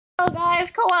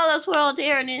guys, Koala's World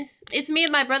here, and it's me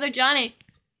and my brother Johnny.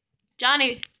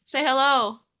 Johnny, say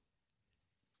hello.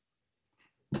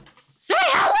 Say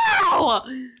hello!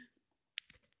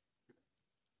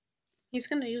 He's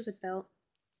gonna use a belt.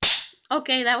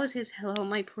 Okay, that was his hello,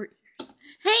 my poor ears.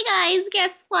 Hey guys,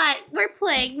 guess what? We're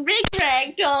playing Rig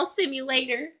Rag Doll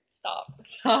Simulator. Stop.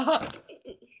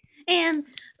 And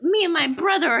me and my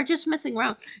brother are just messing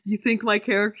around. You think my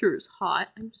character is hot?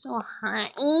 I'm so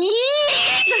hot.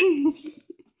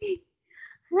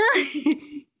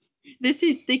 This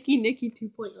is Sticky Nicky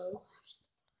 2.0.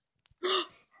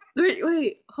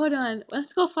 Wait, hold on.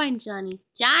 Let's go find Johnny.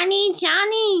 Johnny!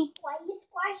 Why you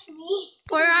squash me?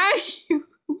 Where are you?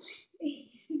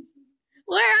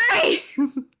 Where are you?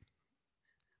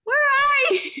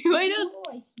 I don't. Oh,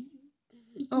 I see you.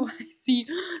 Oh, I see.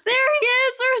 There he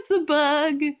is. There's the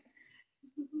bug.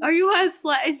 Are you as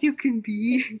flat as you can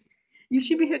be? You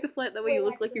should be hit the flat. That way you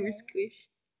look like you're squished.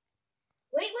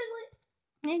 Wait.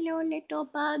 Hello, little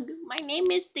bug. My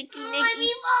name is Sticky Nicky. I'm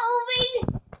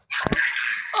evolving.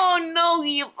 Oh no,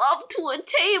 he evolved to a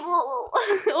table.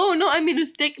 Oh no, I mean a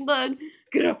stick bug.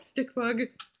 Get up, stick bug.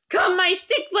 Come, my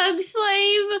stick bug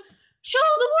slave. Show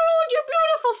the world your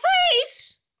beautiful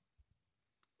face.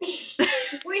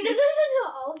 Wait, no.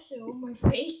 I'll show my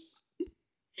face.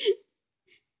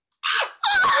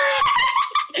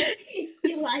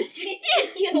 You like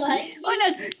it? You like it? Oh no,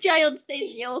 child, stay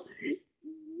still.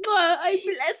 I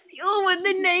bless you in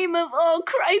the name of all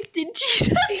Christ and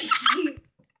Jesus.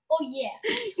 Oh yeah.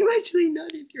 You actually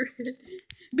nodded your head.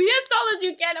 Be as tall as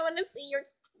you can. I want to see your.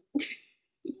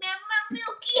 Mama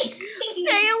Milky.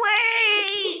 Stay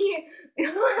away!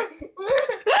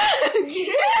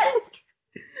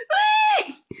 Wait!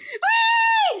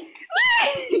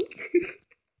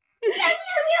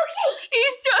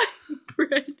 He's trying to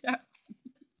bread out.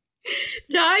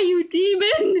 Die, you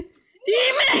demon!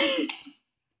 Demon!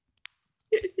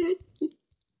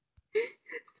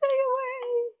 Stay away!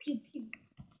 Pew, pew.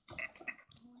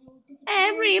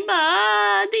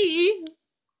 Everybody!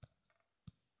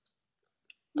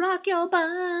 Rock your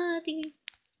body.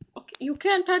 Okay, you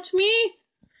can't touch me.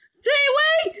 Stay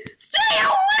away! Stay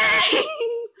away!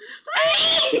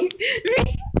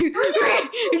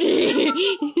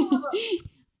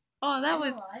 Oh, that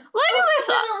was.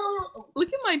 Look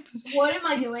at my position. What am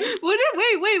I doing?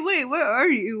 Wait. Where are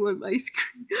you on my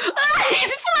screen?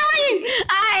 He's flying!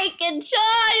 I can show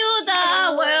you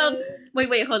the world.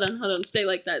 Wait. Hold on. Stay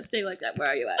like that. Where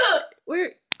are you at?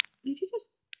 Where? Did you just?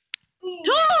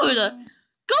 Toad!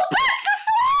 Go back to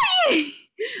flying!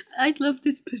 I love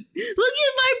this position. Look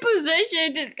at my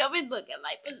position. Come and look at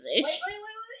my position. Wait.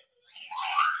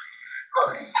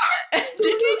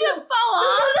 Did you just fall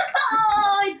off?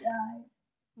 Oh, I died.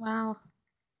 Wow.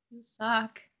 You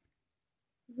suck.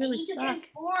 You really I need to suck.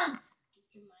 transform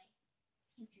into my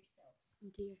future self.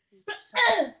 Into your future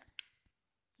self.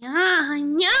 Yeah,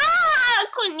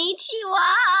 konnichiwa.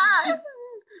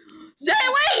 Stay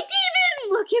away,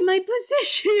 demon! Look at my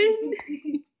position.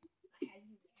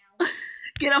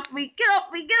 Get off me! Ah,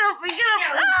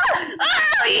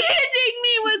 hitting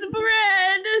me with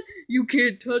bread! You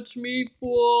can't touch me,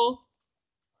 fool.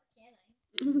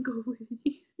 Can I? Go away.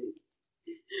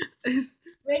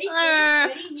 Ready?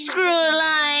 Screw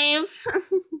life. Me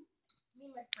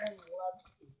and my friend love to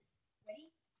do this. Ready?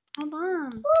 Hold on.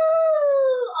 Ooh!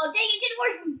 Oh, dang, it didn't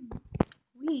work.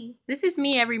 This is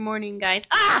me every morning, guys.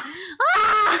 Ah!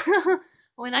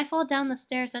 When I fall down the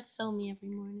stairs, that's so me every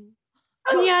morning.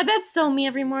 Oh, yeah, that's so me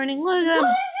every morning. Look at them. What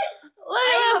is it?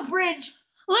 I am a bridge.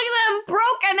 Look at them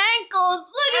broken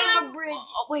ankles. Look at them. A bridge.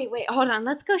 Oh, wait. Hold on.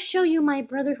 Let's go show you my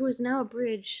brother who is now a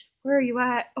bridge. Where are you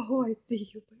at? Oh, I see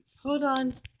you. Hold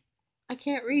on. I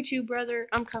can't reach you, brother.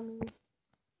 I'm coming.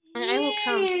 I will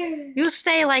come. You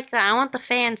stay like that. I want the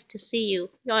fans to see you.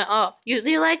 Oh,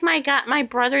 do you like my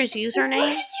brother's username?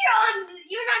 Look at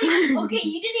you're not even okay.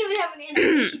 You didn't even have an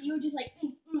animation. You were just like.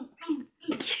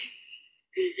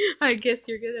 I guess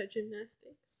you're good at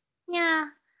gymnastics. Yeah.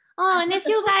 Oh, and if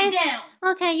you guys,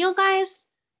 okay, you guys,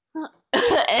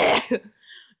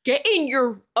 get in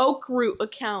your Oak Root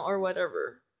account or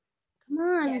whatever. Come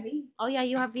on. Gabby? Oh yeah,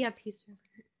 you have VIP server.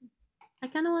 I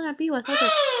kind of want to be with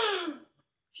other.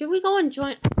 Should we go and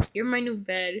join? You're my new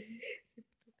bed.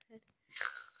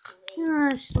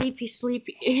 Sleepy.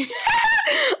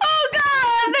 Oh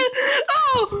God!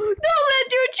 Oh, don't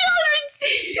let your children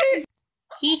see it.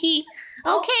 Hee.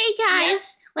 Okay,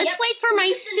 guys. Let's wait for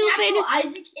my stupid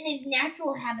Isaac in his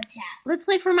natural habitat. Let's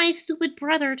wait for my stupid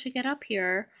brother to get up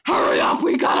here. Hurry up!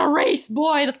 We got a race,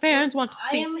 boy. The fans want to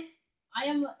see. I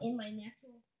am in my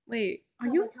natural. Wait, are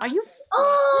you? Oh! I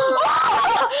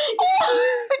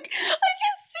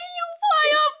just see you fly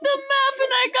off the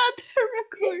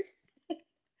I'm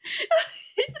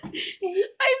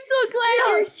so glad No,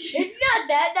 you're it's not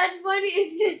that. That's funny.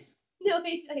 It's just no,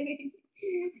 it's I mean.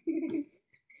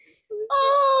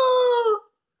 Oh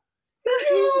no!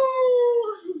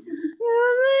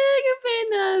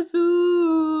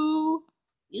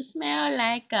 You smell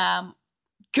like Get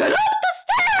up the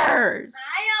stairs!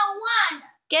 I don't want.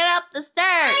 Get up the stairs!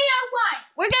 I don't want.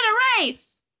 We're gonna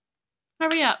race!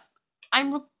 Hurry up.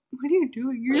 What are you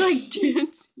doing? You're like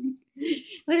dancing.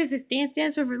 What is this?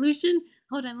 Dance Revolution?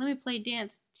 Hold on, let me play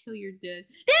Dance Till You're Dead.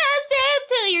 Dance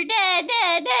till you're dead,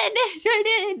 dead.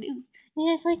 You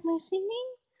guys like my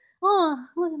singing? Oh,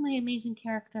 look at my amazing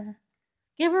character.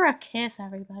 Give her a kiss,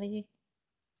 everybody.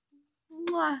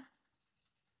 Mwah.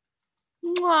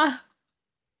 Mwah.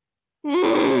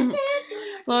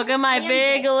 Look at my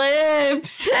big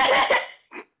lips.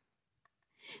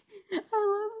 I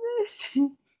love this.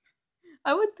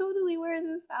 I would totally wear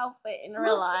this outfit in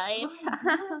real life.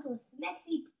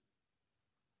 Sexy.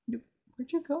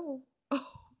 Where'd you go? Oh!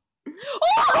 Oh!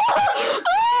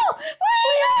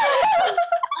 Where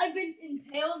I've been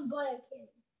impaled by a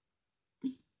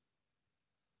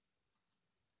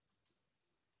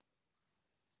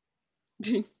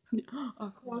kid.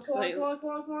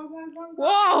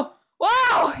 Whoa!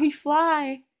 Whoa! He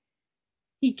fly.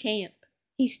 He camp.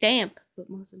 He stamp. But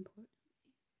most important,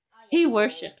 he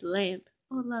worshipped lamp.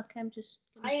 Oh look, I'm just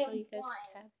gonna show you guys a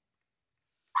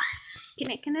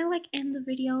tab. Can I like end the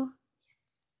video?